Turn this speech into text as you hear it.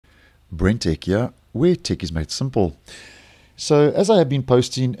BrenTech here, where tech is made simple. So, as I have been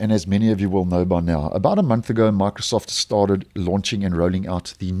posting, and as many of you will know by now, about a month ago, Microsoft started launching and rolling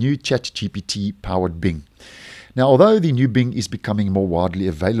out the new ChatGPT powered Bing. Now, although the new Bing is becoming more widely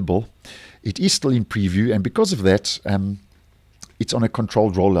available, it is still in preview, and because of that, it's on a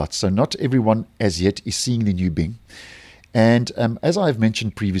controlled rollout. So, not everyone as yet is seeing the new Bing. And as I've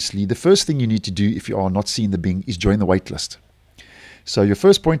mentioned previously, the first thing you need to do if you are not seeing the Bing is join the waitlist. So your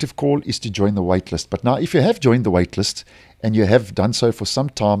first point of call is to join the waitlist. But now if you have joined the waitlist and you have done so for some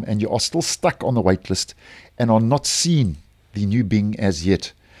time and you are still stuck on the waitlist and are not seeing the new Bing as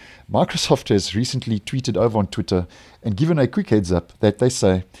yet, Microsoft has recently tweeted over on Twitter and given a quick heads up that they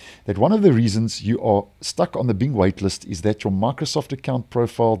say that one of the reasons you are stuck on the Bing waitlist is that your Microsoft account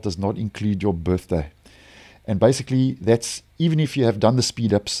profile does not include your birthday. And basically, that's even if you have done the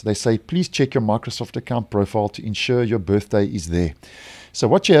speed ups, they say, please check your Microsoft account profile to ensure your birthday is there. So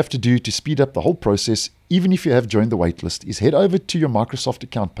what you have to do to speed up the whole process, even if you have joined the waitlist, is head over to your Microsoft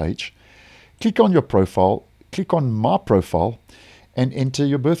account page, click on your profile, click on My Profile, and enter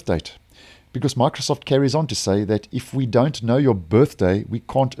your birth date. Because Microsoft carries on to say that if we don't know your birthday, we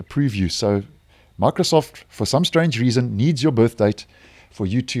can't approve you. So Microsoft, for some strange reason, needs your birth date for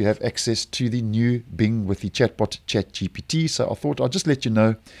you to have access to the new Bing with the chatbot ChatGPT. So I thought I'll just let you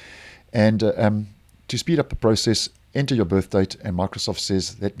know. And to speed up the process, enter your birth date, and Microsoft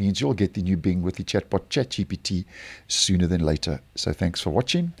says that means you'll get the new Bing with the chatbot ChatGPT sooner than later. So thanks for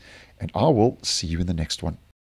watching, and I will see you in the next one.